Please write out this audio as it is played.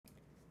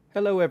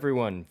Hello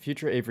everyone,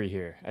 Future Avery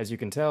here. As you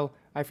can tell,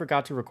 I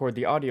forgot to record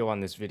the audio on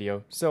this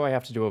video, so I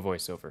have to do a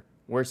voiceover.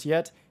 Worse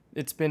yet,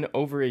 it's been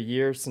over a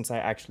year since I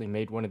actually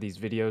made one of these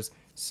videos,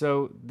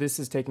 so this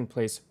is taking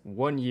place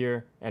 1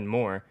 year and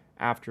more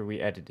after we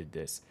edited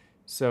this.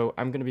 So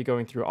I'm going to be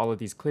going through all of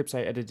these clips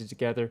I edited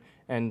together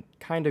and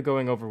kind of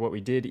going over what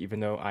we did, even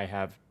though I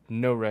have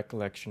no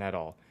recollection at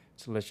all.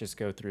 So let's just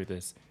go through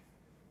this.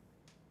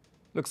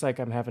 Looks like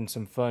I'm having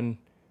some fun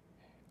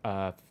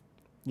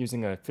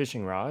using a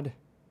fishing rod.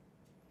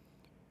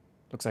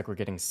 Looks like we're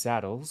getting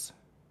saddles.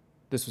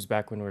 This was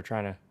back when we were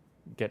trying to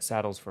get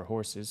saddles for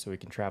horses so we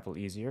can travel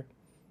easier.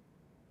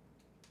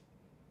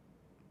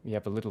 We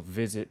have a little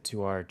visit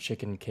to our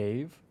chicken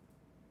cave.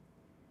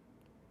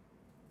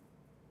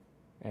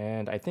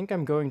 And I think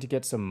I'm going to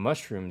get some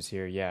mushrooms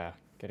here. Yeah,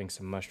 getting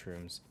some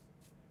mushrooms.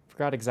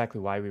 Forgot exactly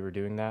why we were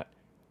doing that.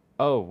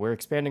 Oh, we're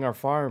expanding our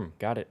farm.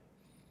 Got it.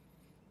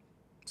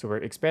 So we're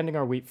expanding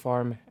our wheat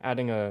farm,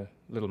 adding a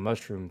little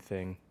mushroom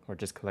thing, or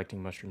just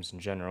collecting mushrooms in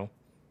general.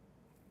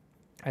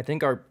 I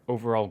think our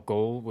overall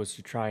goal was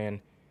to try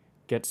and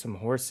get some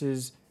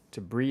horses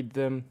to breed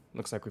them.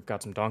 Looks like we've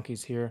got some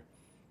donkeys here.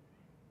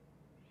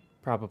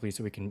 Probably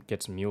so we can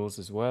get some mules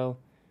as well.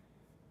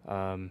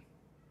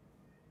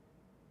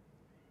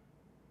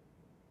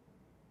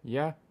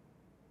 Yeah.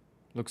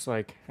 Looks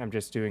like I'm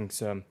just doing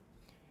some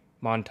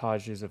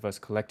montages of us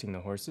collecting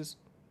the horses.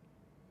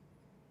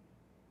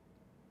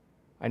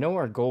 I know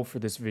our goal for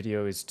this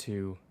video is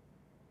to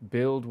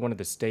build one of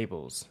the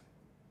stables.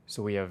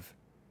 So we have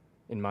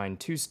in mind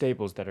 2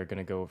 stables that are going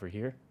to go over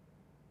here.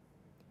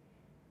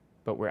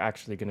 But we're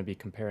actually going to be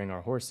comparing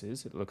our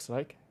horses, it looks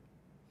like.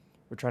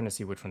 We're trying to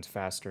see which one's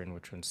faster and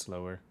which one's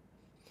slower.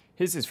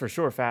 His is for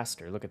sure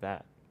faster, look at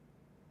that.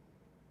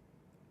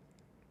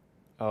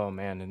 Oh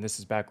man, and this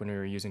is back when we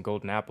were using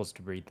golden apples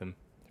to breed them.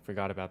 I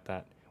forgot about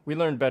that. We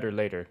learned better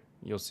later.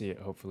 You'll see it,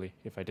 hopefully,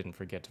 if I didn't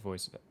forget to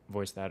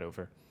voice that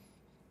over.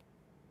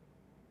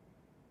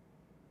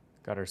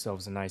 Got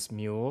ourselves a nice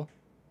mule.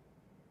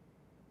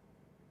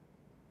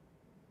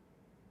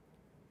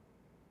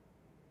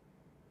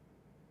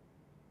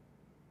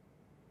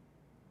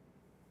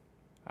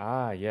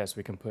 Ah, yes,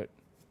 we can put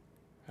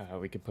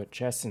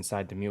chests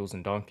inside the mules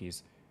and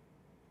donkeys.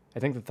 I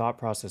think the thought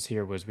process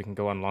here was we can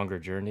go on longer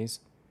journeys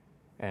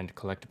and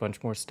collect a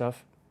bunch more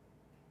stuff.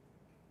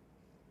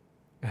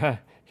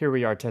 Here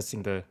we are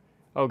testing the...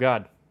 Oh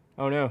god.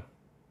 Oh no.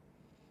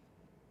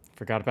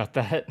 Forgot about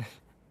that.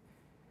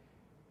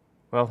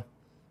 Well,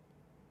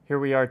 here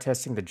we are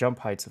testing the jump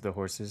heights of the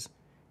horses.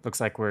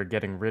 Looks like we're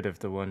getting rid of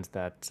the ones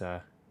that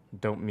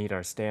don't meet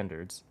our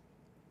standards.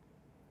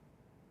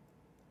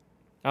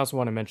 I also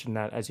want to mention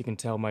that, as you can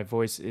tell, my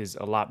voice is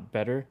a lot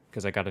better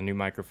because I got a new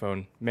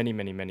microphone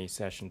many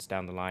sessions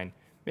down the line.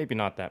 Maybe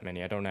not that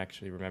many. I don't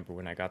actually remember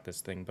when I got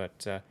this thing,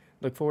 but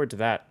look forward to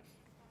that.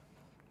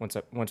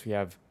 Once we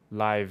have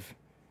live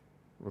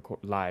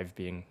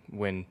being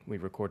when we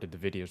recorded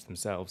the videos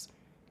themselves,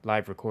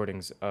 live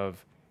recordings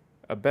of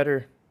a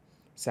better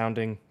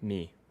sounding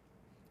me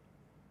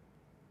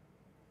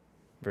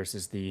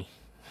versus the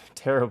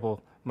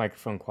terrible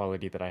microphone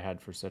quality that I had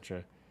for such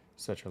a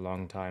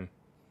long time.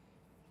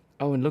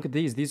 Oh, and look at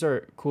these. These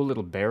are cool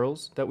little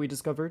barrels that we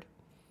discovered.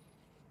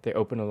 They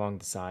open along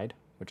the side,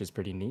 which is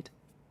pretty neat.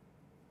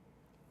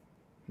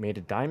 Made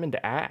a diamond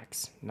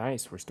axe.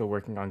 Nice. We're still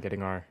working on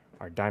getting our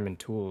diamond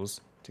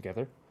tools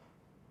together.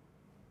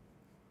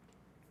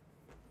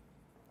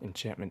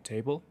 Enchantment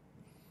table.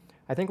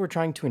 I think we're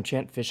trying to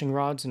enchant fishing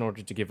rods in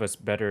order to give us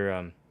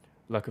better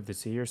luck of the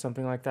sea or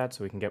something like that,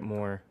 so we can get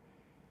more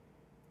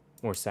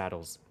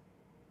saddles.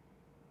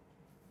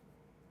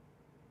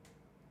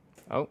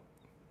 Oh.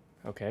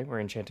 Okay, we're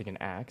enchanting an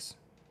axe.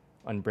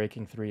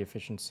 Unbreaking 3,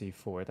 efficiency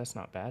 4. That's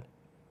not bad.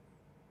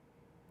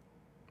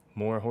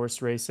 More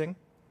horse racing.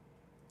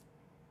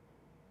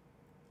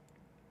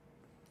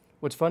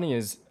 What's funny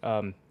is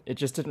it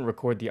just didn't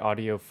record the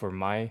audio for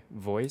my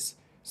voice,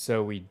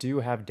 so we do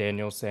have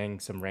Daniel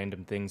saying some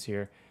random things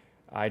here.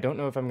 I don't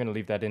know if I'm going to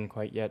leave that in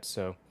quite yet,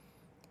 so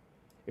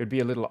it would be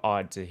a little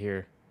odd to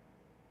hear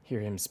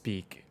him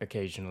speak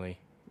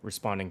occasionally,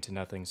 responding to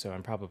nothing, so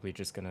I'm probably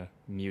just going to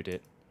mute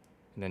it.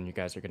 And then you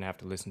guys are going to have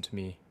to listen to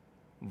me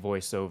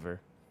voice over.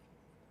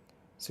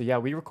 So yeah,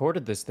 we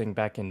recorded this thing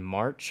back in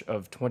March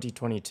of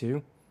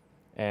 2022.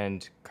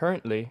 And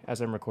currently,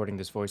 as I'm recording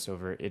this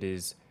voiceover, it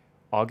is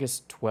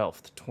August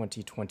 12th,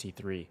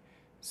 2023.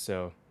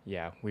 So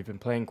yeah, we've been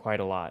playing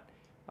quite a lot.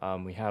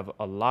 We have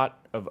a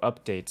lot of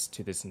updates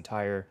to this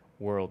entire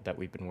world that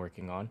we've been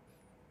working on.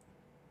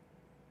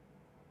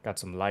 Got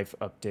some life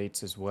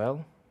updates as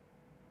well.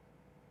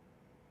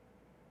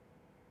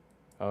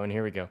 Oh, and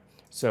here we go.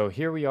 So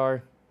here we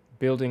are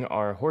building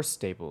our horse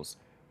stables.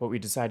 What we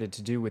decided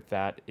to do with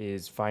that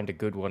is find a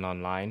good one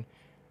online.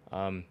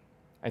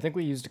 I think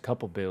we used a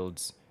couple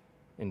builds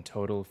in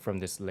total from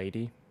this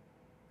lady.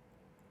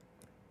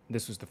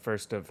 This was the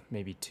first of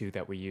maybe 2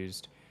 that we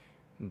used.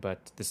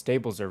 But the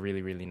stables are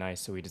really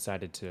nice, so we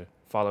decided to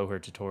follow her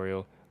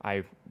tutorial.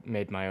 I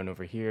made my own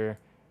over here,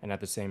 and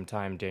at the same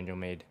time Daniel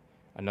made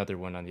another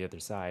one on the other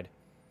side.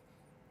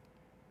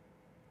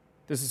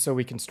 This is so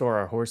we can store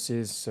our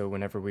horses, so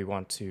whenever we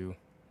want to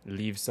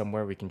leave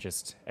somewhere, we can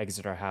just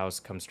exit our house,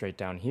 come straight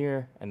down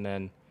here, and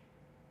then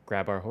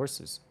grab our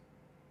horses.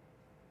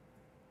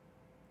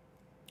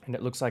 And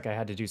it looks like I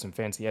had to do some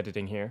fancy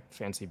editing here,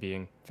 fancy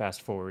being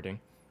fast forwarding.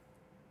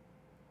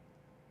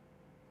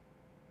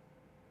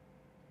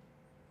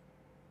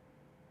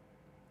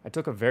 I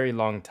took a very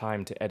long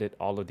time to edit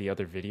all of the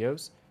other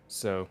videos,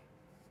 so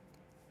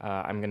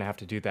I'm going to have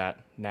to do that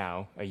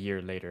now, a year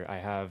later. I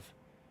have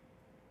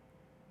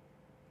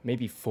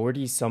maybe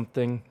 40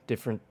 something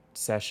different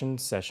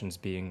sessions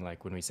being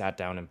like when we sat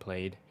down and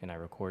played and I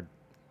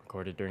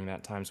recorded during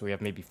that time, so we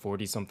have maybe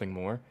 40 something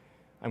more.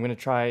 I'm going to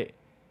try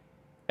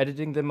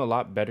editing them a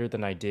lot better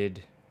than I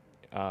did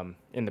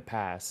in the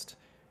past.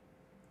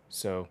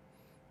 So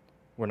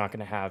we're not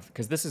going to have,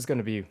 because this is going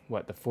to be,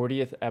 what, the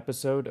 40th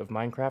episode of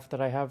Minecraft that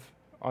I have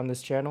on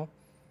this channel?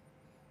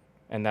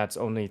 And that's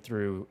only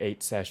through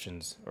 8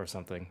 sessions or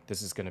something.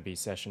 This is going to be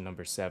session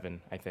number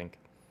 7, I think.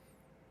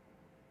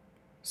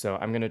 So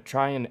I'm going to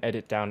try and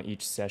edit down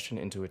each session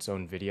into its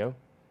own video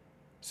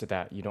so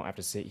that you don't have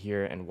to sit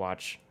here and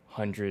watch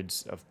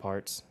hundreds of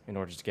parts in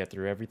order to get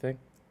through everything.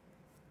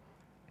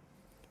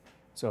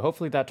 So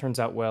hopefully that turns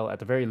out well. At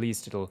the very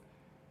least, it'll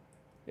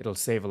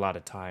save a lot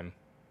of time.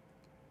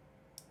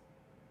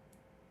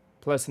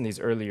 Plus, in these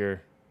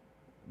earlier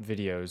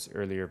videos,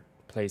 earlier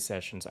play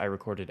sessions, I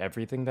recorded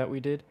everything that we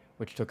did,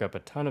 which took up a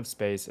ton of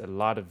space, a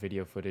lot of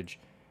video footage,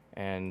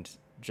 and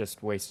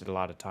just wasted a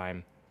lot of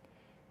time.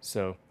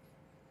 So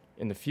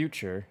in the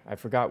future, I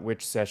forgot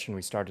which session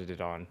we started it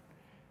on,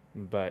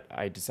 but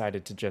I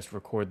decided to just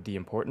record the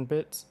important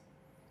bits,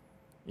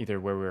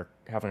 either where we're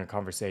having a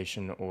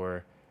conversation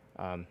or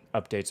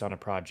updates on a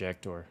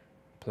project or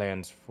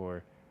plans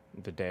for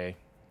the day,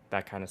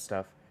 that kind of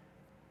stuff.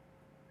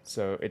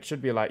 So it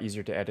should be a lot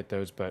easier to edit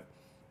those, but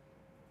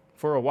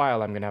for a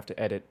while I'm going to have to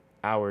edit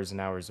hours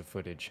and hours of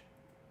footage,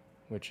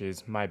 which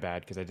is my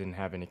bad because I didn't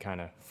have any kind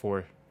of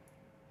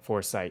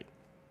foresight.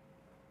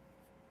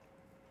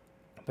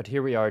 But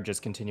here we are,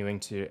 just continuing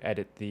to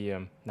edit the,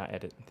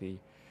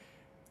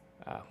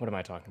 what am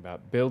I talking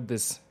about? Build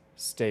this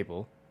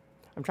stable.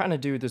 I'm trying to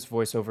do this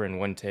voiceover in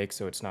one take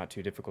so it's not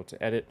too difficult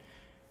to edit.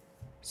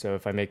 So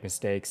if I make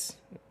mistakes,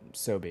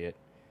 so be it.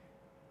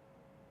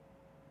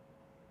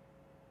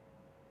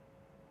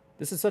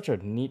 This is such a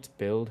neat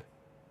build.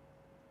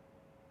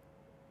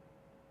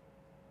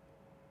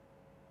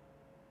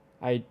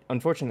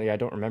 Unfortunately, I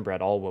don't remember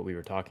at all what we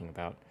were talking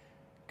about,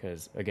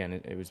 because, again,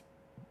 it was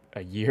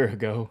a year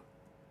ago.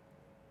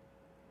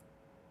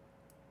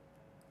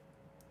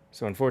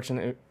 So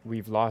unfortunately,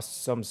 we've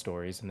lost some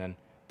stories, and then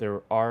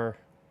there are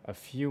a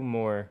few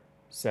more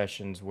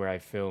sessions where I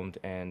filmed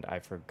and I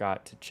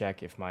forgot to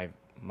check if my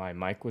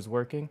mic was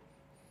working.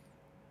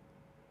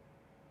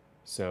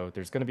 So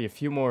there's going to be a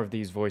few more of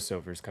these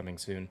voiceovers coming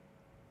soon.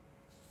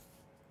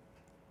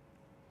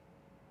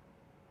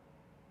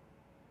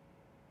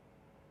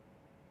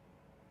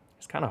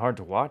 It's kind of hard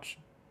to watch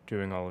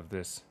doing all of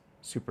this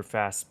super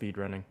fast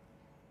speedrunning.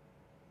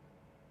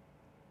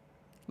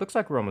 Looks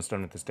like we're almost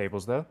done with the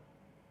stables though.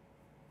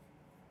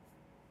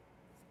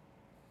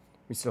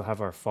 We still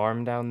have our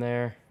farm down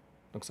there.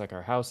 Looks like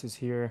our house is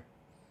here.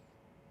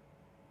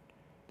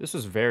 This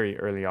was very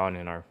early on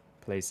in our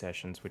play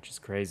sessions, which is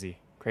crazy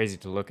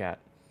to look at.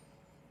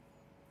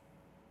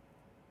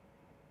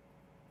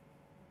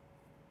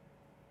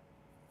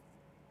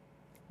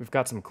 We've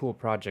got some cool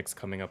projects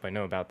coming up, I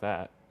know about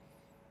that.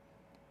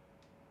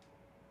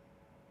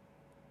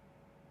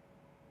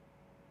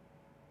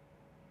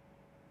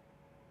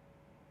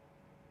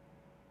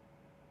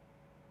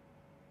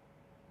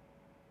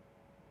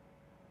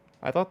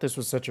 I thought this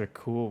was such a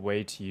cool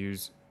way to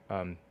use,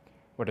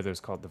 what are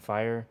those called?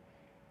 The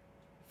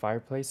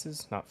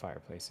fireplaces? Not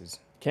fireplaces.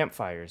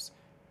 Campfires.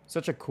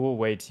 Such a cool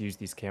way to use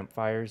these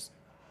campfires.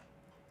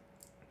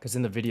 Because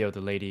in the video, the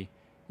lady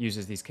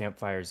uses these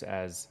campfires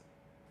as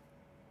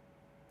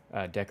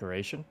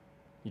decoration.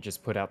 You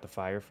just put out the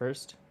fire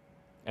first.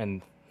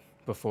 And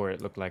before,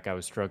 it looked like I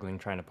was struggling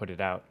trying to put it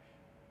out.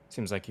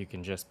 Seems like you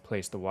can just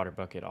place the water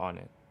bucket on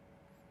it.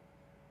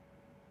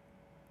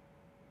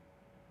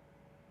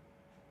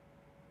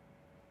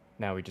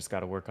 Now we just got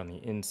to work on the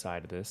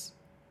inside of this.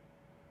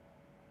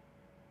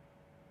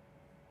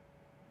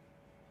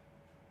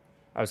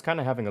 I was kind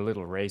of having a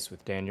little race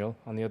with Daniel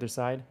on the other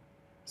side,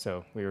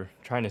 so we were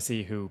trying to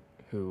see who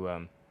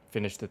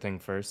finished the thing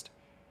first.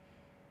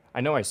 I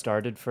know I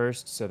started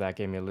first, so that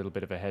gave me a little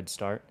bit of a head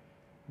start,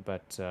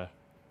 but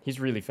he's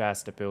really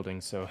fast at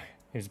building, so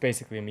it was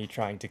basically me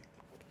trying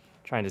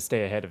to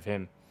stay ahead of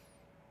him.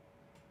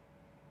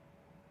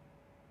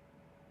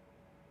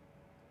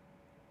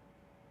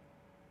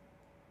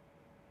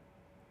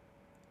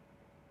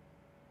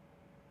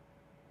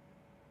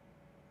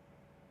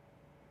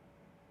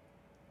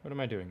 What am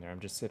I doing there? I'm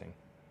just sitting.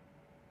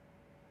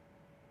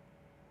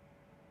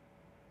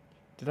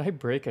 Did I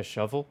break a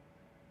shovel?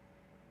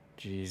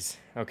 Jeez.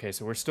 Okay,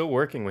 so we're still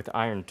working with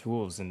iron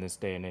tools in this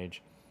day and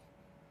age.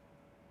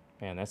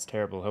 Man, that's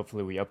terrible.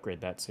 Hopefully we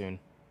upgrade that soon.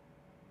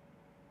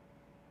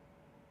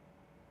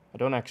 I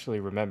don't actually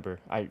remember.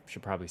 I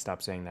should probably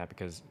stop saying that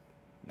because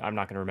I'm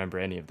not going to remember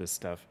any of this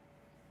stuff.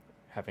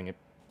 Having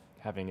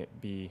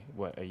it be,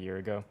 what, a year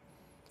ago?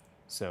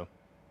 So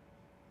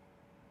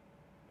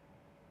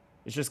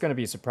it's just going to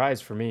be a surprise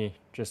for me,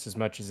 just as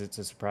much as it's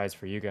a surprise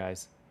for you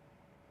guys.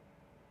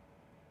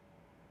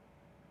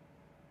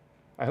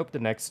 I hope the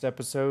next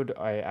episode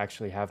I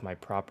actually have my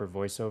proper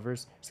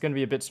voiceovers. It's going to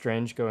be a bit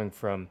strange going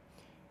from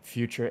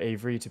future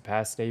Avery to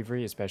past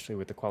Avery, especially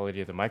with the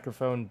quality of the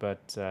microphone,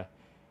 but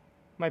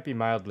might be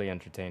mildly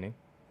entertaining.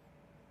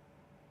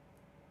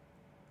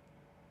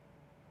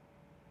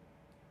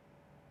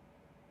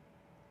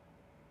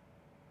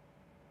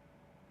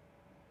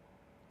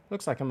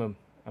 Looks like I'm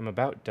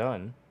about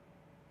done.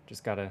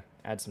 Just gotta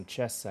add some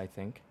chests, I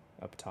think,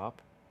 up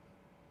top.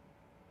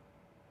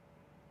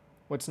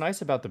 What's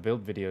nice about the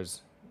build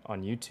videos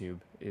on YouTube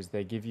is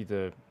they give you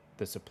the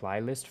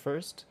supply list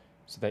first,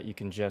 so that you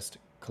can just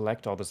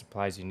collect all the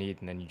supplies you need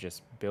and then you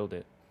just build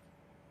it.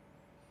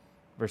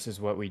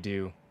 Versus what we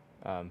do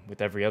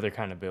with every other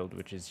kind of build,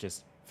 which is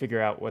just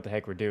figure out what the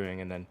heck we're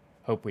doing and then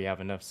hope we have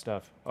enough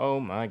stuff.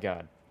 Oh my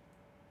god.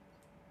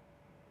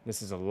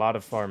 This is a lot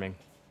of farming.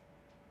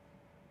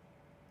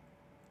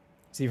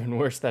 It's even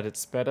worse that it's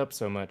sped up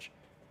so much.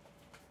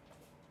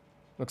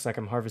 Looks like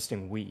I'm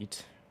harvesting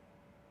wheat.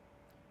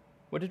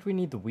 What did we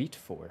need the wheat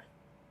for?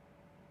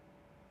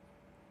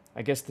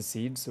 I guess the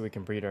seeds so we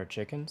can breed our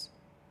chickens?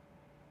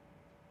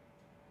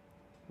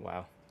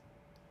 Wow.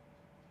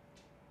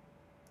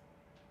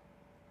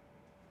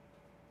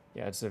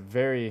 Yeah, it's a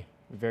very,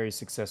 very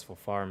successful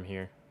farm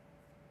here.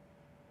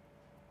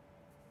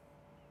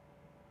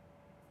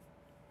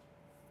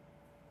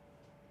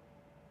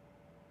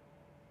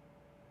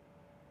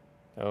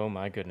 Oh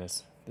my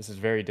goodness. This is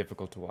very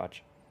difficult to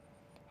watch.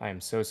 I am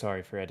so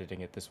sorry for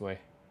editing it this way.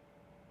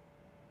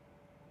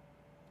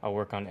 I'll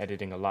work on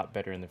editing a lot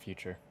better in the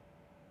future.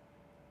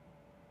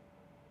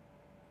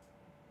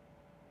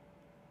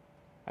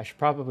 I should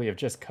probably have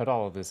just cut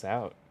all of this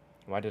out.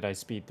 Why did I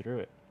speed through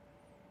it?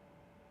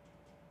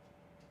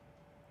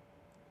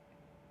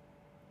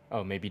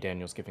 Oh, maybe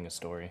Daniel's giving a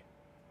story.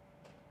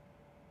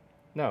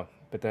 No,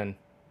 but then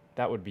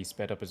that would be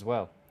sped up as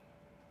well.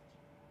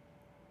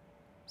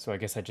 So I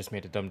guess I just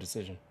made a dumb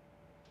decision.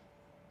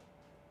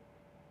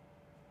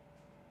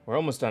 We're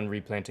almost done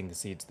replanting the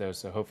seeds though,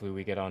 so hopefully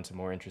we get on to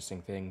more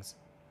interesting things.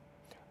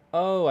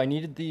 Oh, I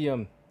needed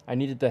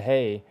the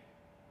hay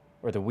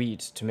or the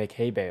wheat to make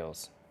hay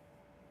bales.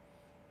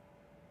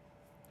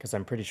 Because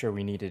I'm pretty sure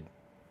we needed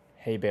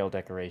hay bale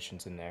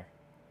decorations in there.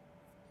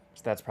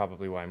 So that's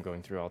probably why I'm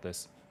going through all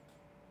this.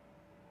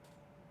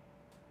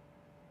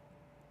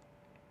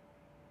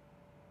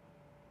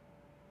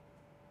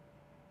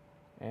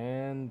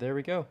 And there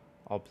we go.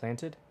 All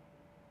planted.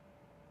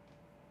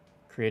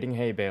 Creating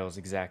hay bales,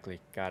 exactly.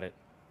 Got it.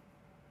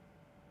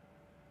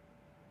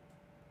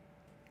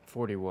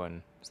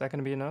 41. Is that going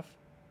to be enough?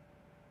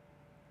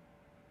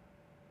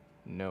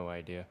 No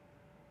idea.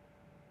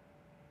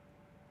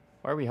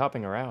 Why are we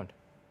hopping around?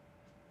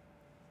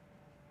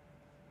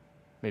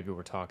 Maybe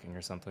we're talking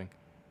or something.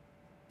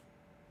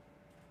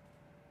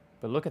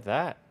 But look at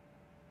that.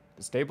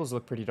 The stables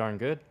look pretty darn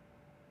good.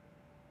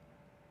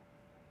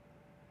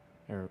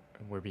 Or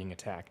we're being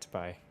attacked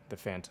by the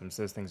phantoms.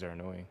 Those things are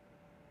annoying.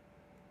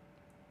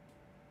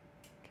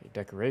 Okay,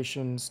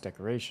 decorations,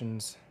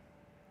 decorations.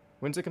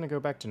 When's it going to go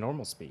back to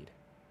normal speed?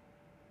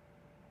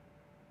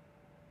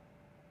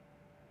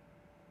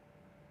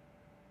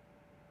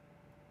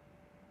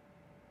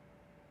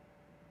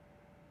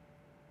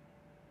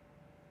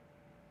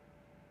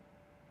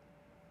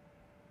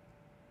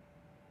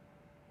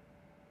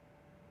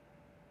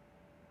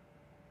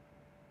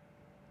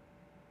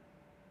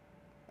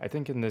 I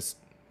think in this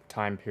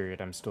time period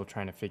I'm still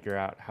trying to figure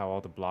out how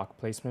all the block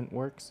placement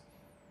works,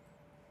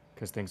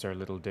 because things are a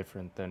little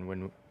different than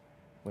when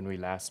we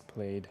last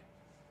played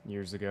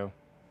years ago.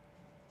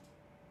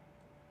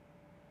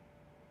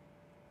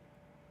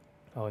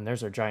 Oh, and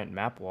there's our giant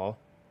map wall.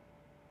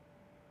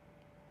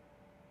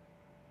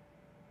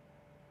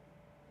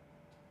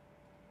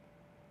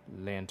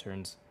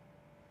 Lanterns.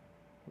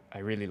 I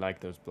really like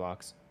those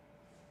blocks.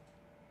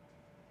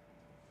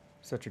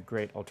 Such a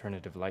great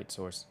alternative light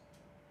source.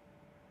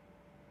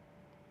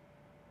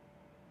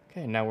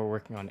 Okay, now we're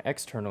working on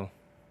external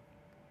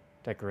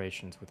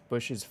decorations with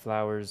bushes,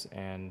 flowers,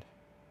 and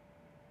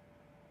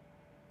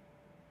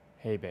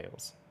hay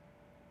bales.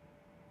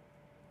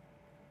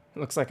 It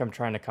looks like I'm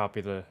trying to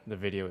copy the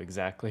video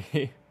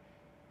exactly.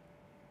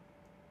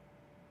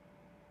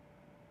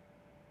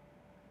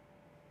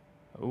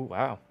 Oh,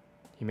 wow.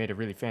 He made a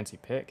really fancy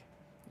pick.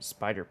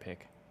 Spider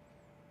pick.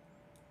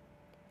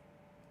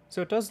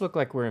 So it does look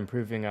like we're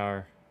improving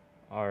our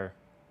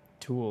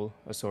tool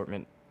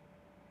assortment.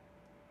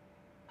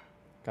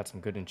 Got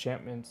some good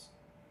enchantments.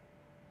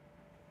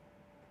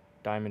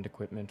 Diamond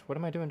equipment. What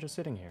am I doing just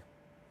sitting here?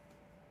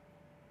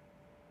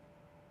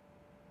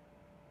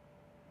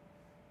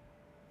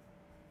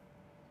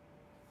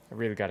 I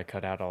really got to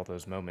cut out all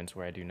those moments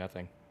where I do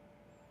nothing.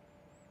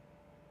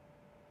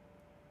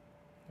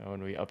 Oh,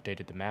 and we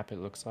updated the map, it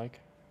looks like.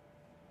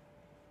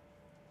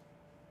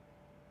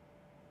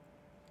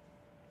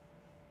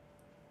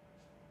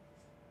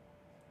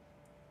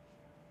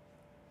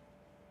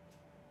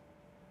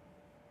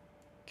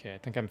 Okay, I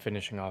think I'm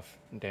finishing off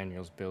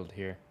Daniel's build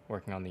here,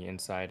 working on the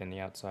inside and the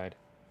outside.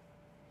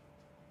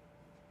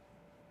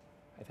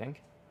 I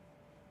think.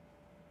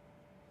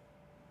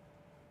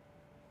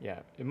 Yeah,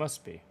 it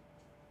must be.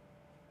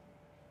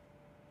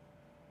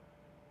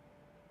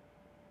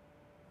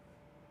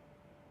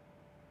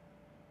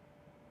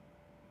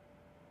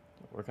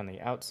 Work on the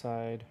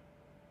outside.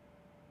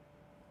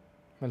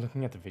 Am I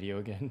looking at the video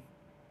again?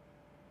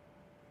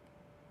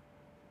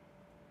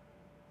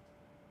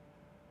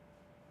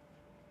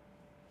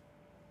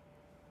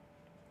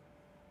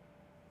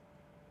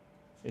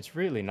 It's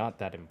really not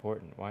that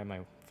important. Why am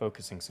I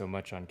focusing so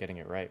much on getting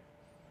it right?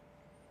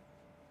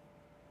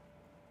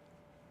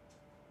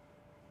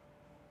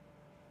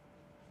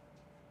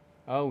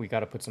 Oh, we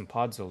gotta put some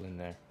podzol in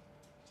there.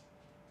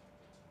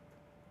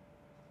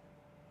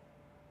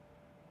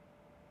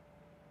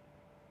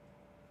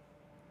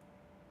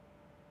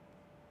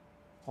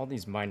 All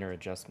these minor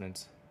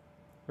adjustments.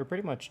 We're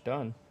pretty much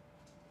done.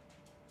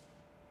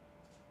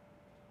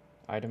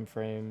 Item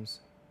frames.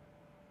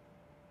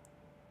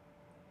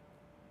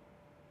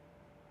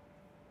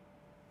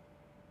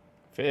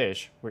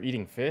 Fish? We're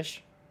eating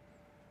fish?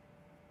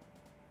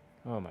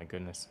 Oh my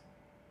goodness.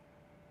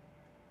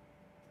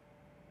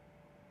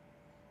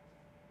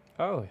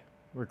 Oh,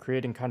 we're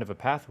creating kind of a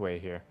pathway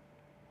here.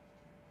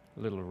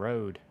 A little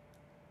road.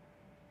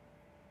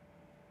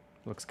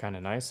 Looks kind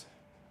of nice.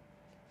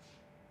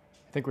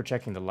 I think we're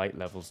checking the light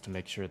levels to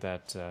make sure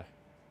that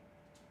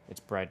it's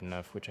bright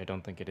enough, which I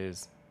don't think it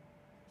is.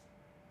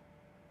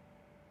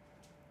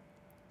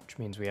 Which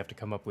means we have to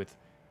come up with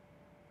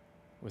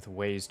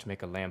ways to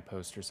make a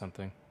lamppost or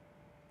something.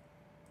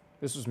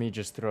 This was me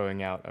just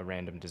throwing out a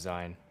random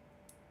design.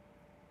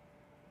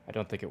 I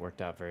don't think it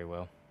worked out very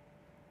well.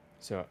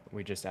 So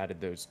we just added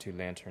those 2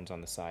 lanterns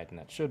on the side, and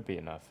that should be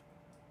enough.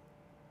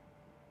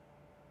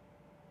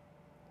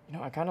 You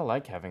know, I kind of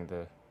like having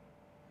the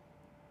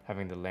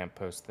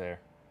lamppost there.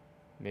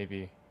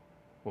 Maybe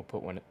we'll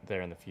put one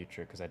there in the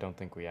future, because I don't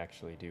think we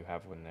actually do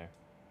have one there.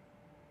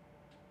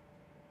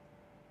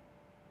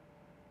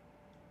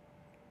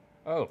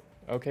 Oh,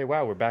 okay,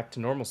 wow, we're back to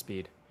normal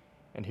speed.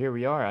 And here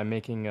we are, I'm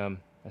making a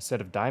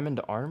set of diamond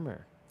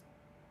armor.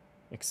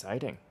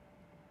 Exciting.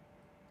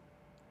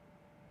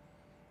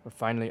 We're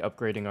finally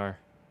upgrading our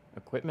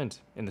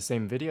equipment in the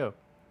same video.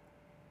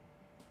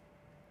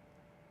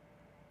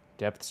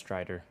 Depth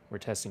Strider. We're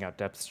testing out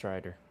Depth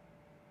Strider.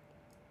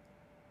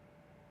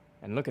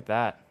 And look at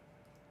that.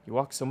 You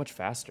walk so much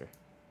faster.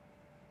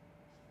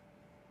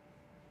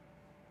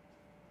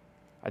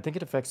 I think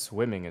it affects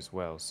swimming as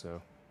well,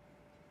 so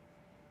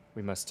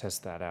we must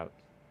test that out.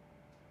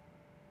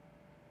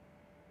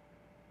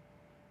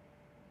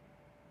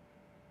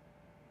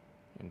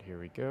 And here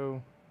we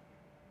go.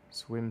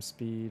 Swim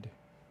speed.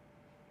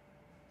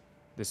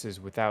 This is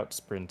without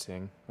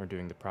sprinting or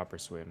doing the proper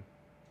swim.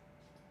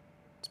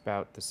 It's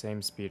about the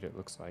same speed it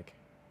looks like.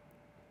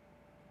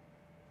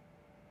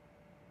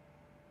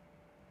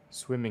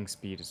 Swimming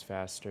speed is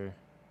faster.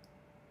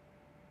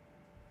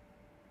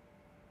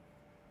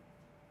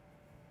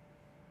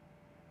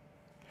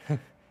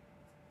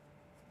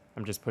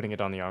 I'm just putting it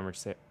on the armor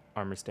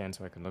stand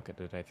so I can look at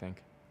it, I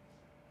think.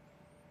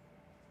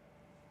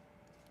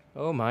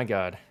 Oh my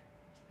god.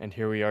 And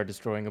here we are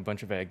destroying a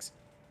bunch of eggs.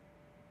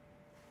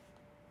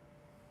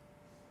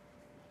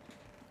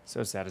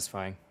 So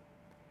satisfying.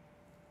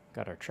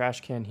 Got our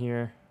trash can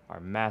here, our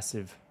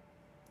massive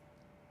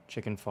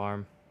chicken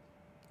farm.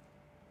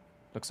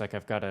 Looks like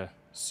I've got a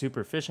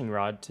super fishing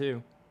rod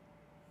too.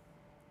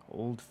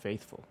 Old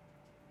Faithful.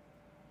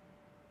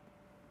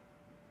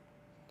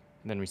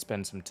 And then we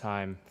spend some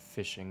time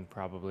fishing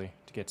probably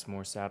to get some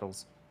more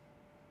saddles.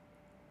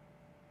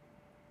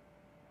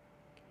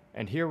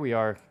 And here we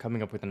are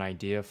coming up with an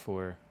idea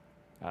for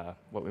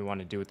what we want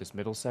to do with this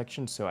middle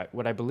section. So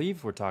what I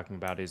believe we're talking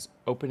about is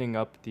opening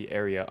up the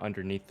area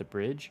underneath the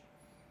bridge,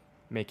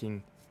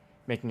 making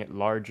it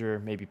larger,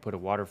 maybe put a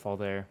waterfall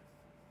there.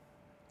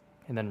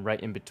 And then right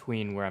in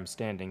between where I'm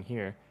standing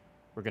here,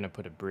 we're going to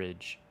put a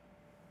bridge.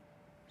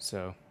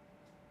 So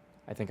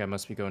I think I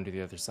must be going to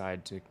the other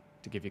side to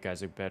give you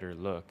guys a better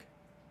look.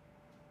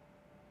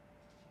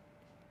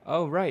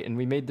 Oh, right, and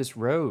we made this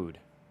road.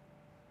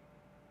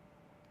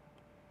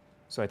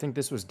 So I think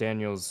this was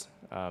Daniel's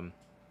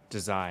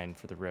design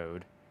for the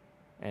road.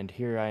 And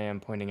here I am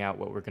pointing out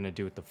what we're going to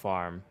do with the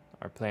farm.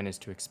 Our plan is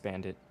to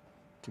expand it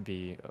to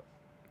be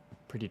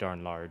pretty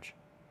darn large.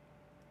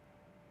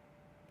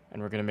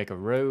 And we're going to make a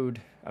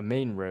road, a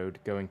main road,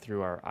 going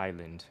through our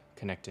island,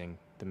 connecting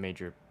the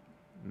major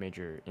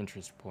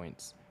interest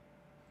points.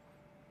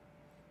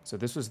 So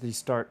this was the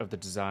start of the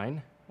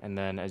design, and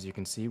then as you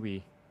can see,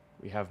 we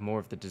have more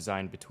of the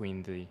design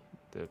between the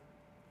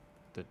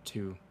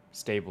 2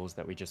 stables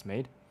that we just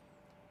made.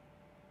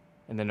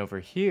 And then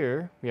over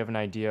here, we have an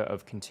idea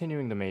of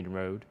continuing the main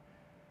road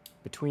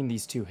between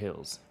these 2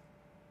 hills.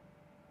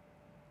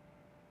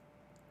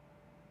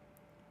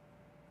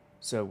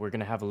 So we're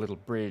going to have a little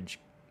bridge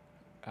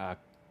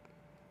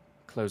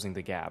closing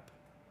the gap.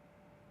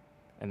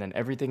 And then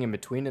everything in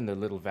between in the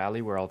little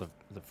valley where all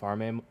the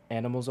farm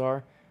animals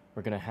are,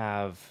 We're going to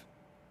have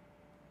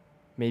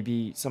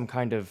maybe some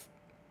kind of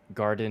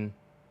garden,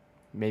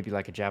 maybe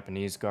like a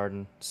Japanese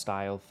garden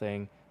style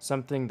thing.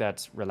 Something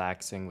that's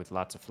relaxing with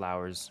lots of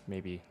flowers,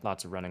 maybe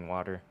lots of running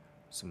water,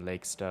 some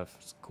lake stuff,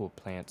 some cool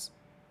plants.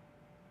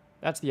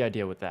 That's the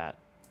idea with that.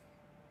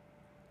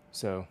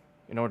 So,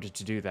 in order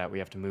to do that, we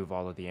have to move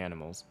all of the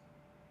animals.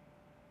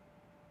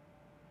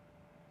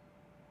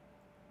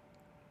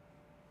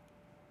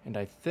 And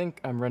I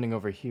think I'm running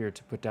over here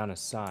to put down a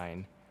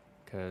sign,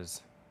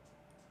 because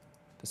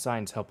the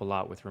signs help a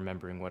lot with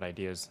remembering what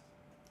ideas.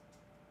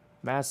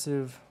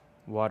 Massive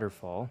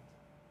waterfall.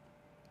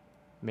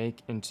 Make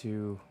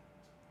into...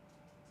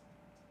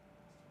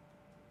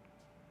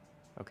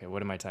 Okay,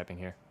 what am I typing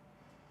here?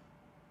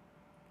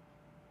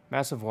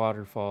 Massive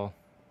waterfall.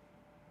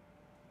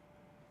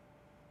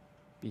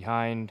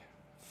 Behind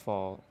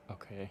fall.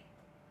 Okay.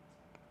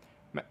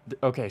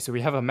 Okay, so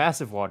we have a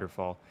massive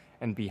waterfall,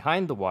 and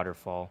behind the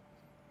waterfall,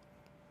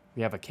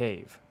 we have a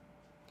cave.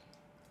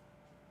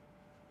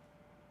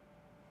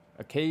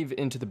 A cave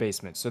into the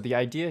basement. So the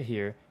idea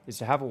here is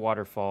to have a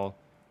waterfall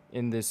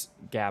in this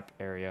gap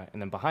area,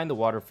 and then behind the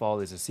waterfall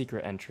is a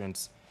secret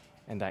entrance,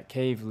 and that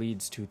cave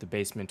leads to the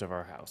basement of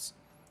our house.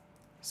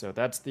 So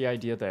that's the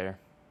idea there.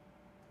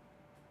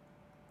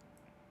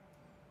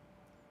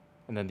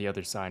 And then the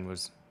other sign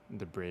was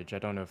the bridge. I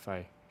don't know if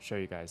I show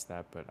you guys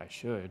that, but I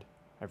should.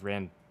 I've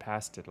ran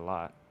past it a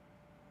lot.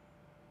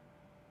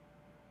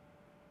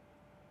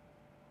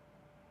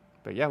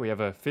 But yeah, we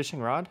have a fishing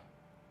rod,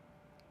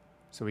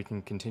 so we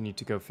can continue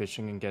to go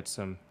fishing and get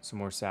some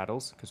more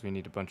saddles, because we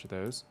need a bunch of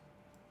those.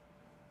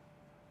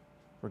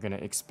 We're going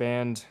to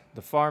expand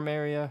the farm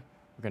area.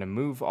 We're going to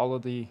move all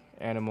of the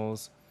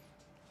animals,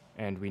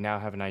 and we now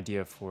have an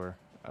idea for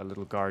a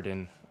little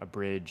garden, a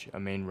bridge, a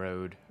main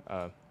road,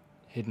 a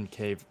hidden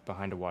cave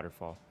behind a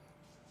waterfall.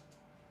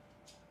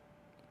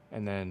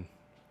 And then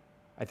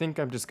I think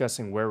I'm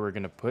discussing where we're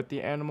going to put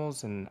the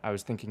animals, and I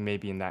was thinking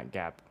maybe in that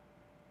gap.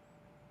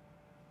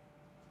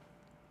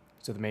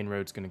 So the main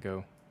road's going to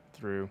go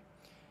through.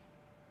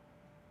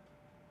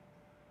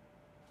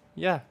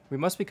 Yeah, we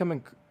must be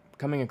coming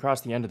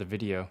across the end of the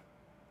video.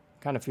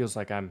 Kind of feels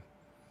like I'm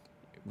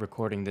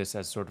recording this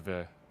as sort of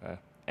a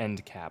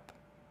end cap.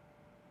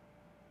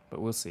 But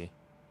we'll see.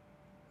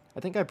 I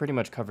think I pretty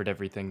much covered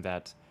everything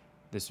that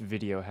this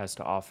video has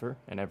to offer,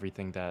 and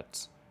everything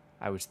that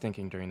I was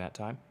thinking during that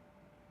time.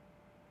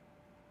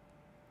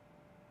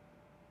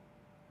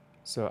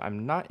 So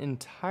I'm not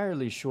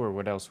entirely sure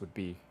what else would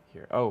be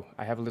here. Oh,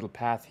 I have a little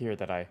path here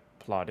that I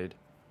plotted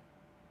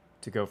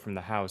to go from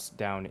the house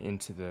down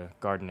into the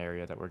garden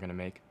area that we're going to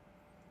make.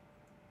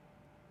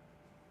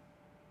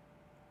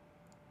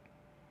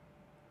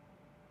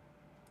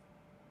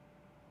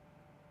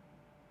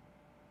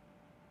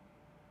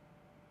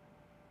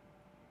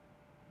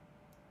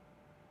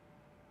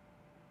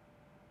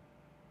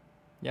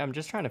 Yeah, I'm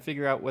just trying to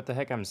figure out what the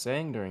heck I'm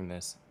saying during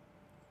this.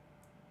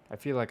 I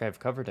feel like I've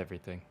covered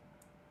everything.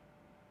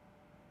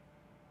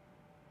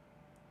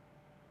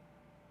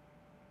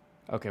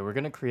 Okay, we're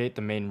going to create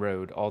the main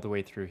road all the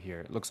way through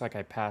here. It looks like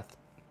I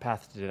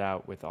pathed it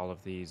out with all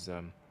of these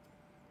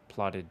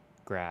plotted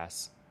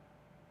grass.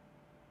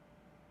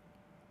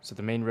 So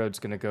the main road's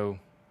going to go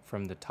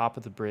from the top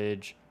of the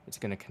bridge. It's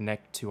going to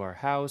connect to our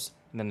house,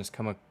 and then it's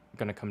going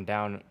to come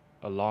down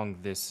along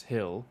this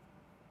hill.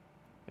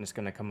 And it's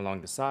going to come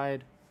along the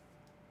side.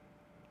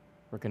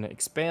 We're going to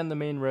expand the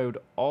main road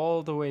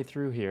all the way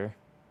through here,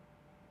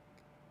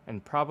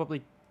 and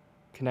probably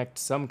connect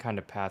some kind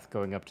of path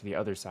going up to the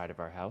other side of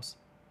our house.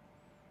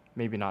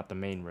 Maybe not the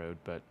main road,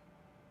 but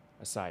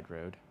a side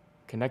road.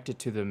 Connect it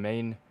to the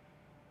main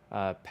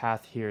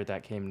path here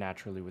that came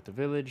naturally with the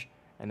village,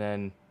 and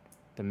then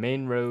the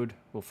main road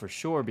will for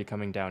sure be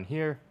coming down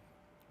here.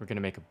 We're going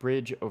to make a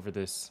bridge over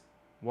this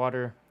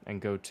water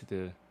and go to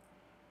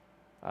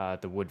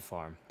the wood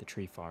farm, the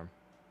tree farm.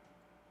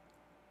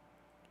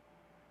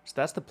 So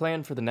that's the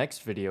plan for the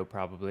next video,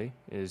 probably,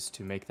 is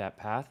to make that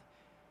path.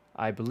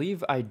 I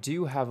believe I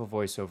do have a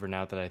voiceover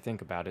now that I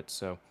think about it,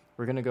 so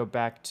we're going to go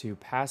back to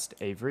past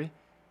Avery,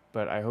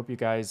 but I hope you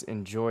guys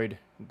enjoyed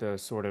the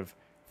sort of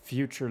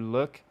future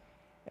look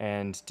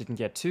and didn't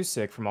get too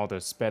sick from all the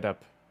sped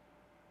up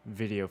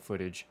video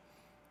footage.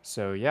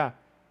 So yeah,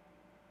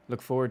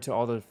 look forward to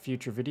all the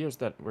future videos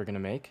that we're going to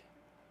make.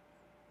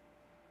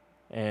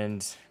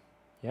 And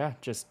yeah,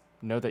 just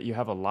know that you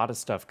have a lot of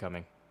stuff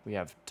coming. We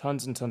have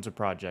tons and tons of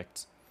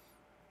projects.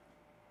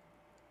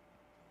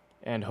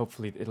 And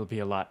hopefully it'll be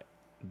a lot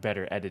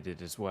better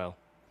edited as well.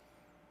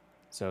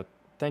 So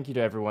thank you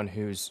to everyone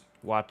who's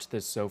watched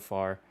this so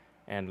far,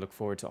 and look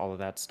forward to all of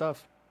that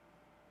stuff.